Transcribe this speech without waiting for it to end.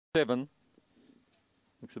7.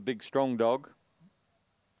 Looks a big, strong dog.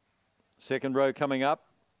 Second row coming up.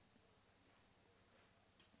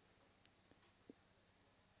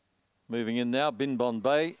 Moving in now, Bin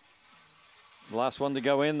Bombay. Last one to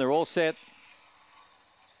go in. They're all set.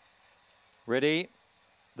 Ready.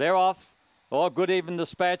 They're off. Oh, good even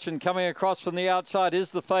dispatch, and coming across from the outside is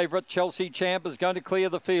the favourite. Chelsea Champ is going to clear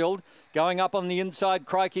the field. Going up on the inside,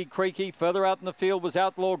 Crikey Creaky. Further out in the field was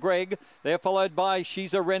Outlaw Greg. They're followed by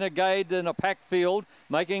She's a Renegade in a packed field.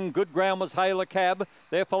 Making good ground was Haler Cab.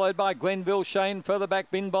 They're followed by Glenville Shane. Further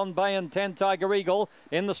back, Bin Bombay and Tan Tiger Eagle.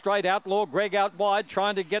 In the straight, Outlaw Greg out wide,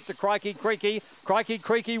 trying to get to Crikey Creaky. Crikey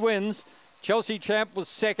Creaky wins. Chelsea Champ was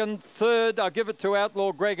second. Third, I'll give it to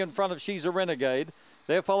Outlaw Greg in front of She's a Renegade.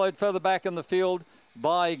 They're followed further back in the field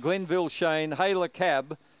by Glenville Shane, Haler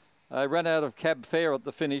Cab. Ran out of cab fare at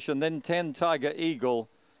the finish, and then Tan Tiger Eagle,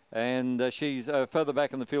 and she's further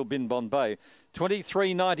back in the field, Bin Bombay.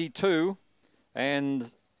 23.92,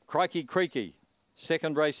 and Crikey Creaky,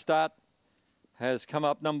 second race start, has come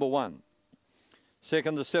up number 1.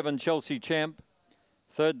 Second to 7, Chelsea Champ.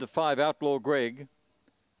 Third to 5, Outlaw Greg.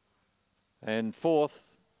 And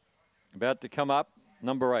fourth, about to come up,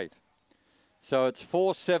 number 8. So it's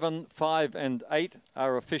 4, 7, 5 and 8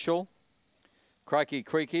 are official. Crikey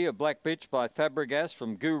Creaky, a black bitch by Fabregas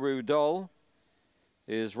from Guru Doll,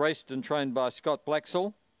 is raced and trained by Scott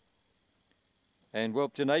Blaxall and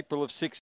whelped in April of 6.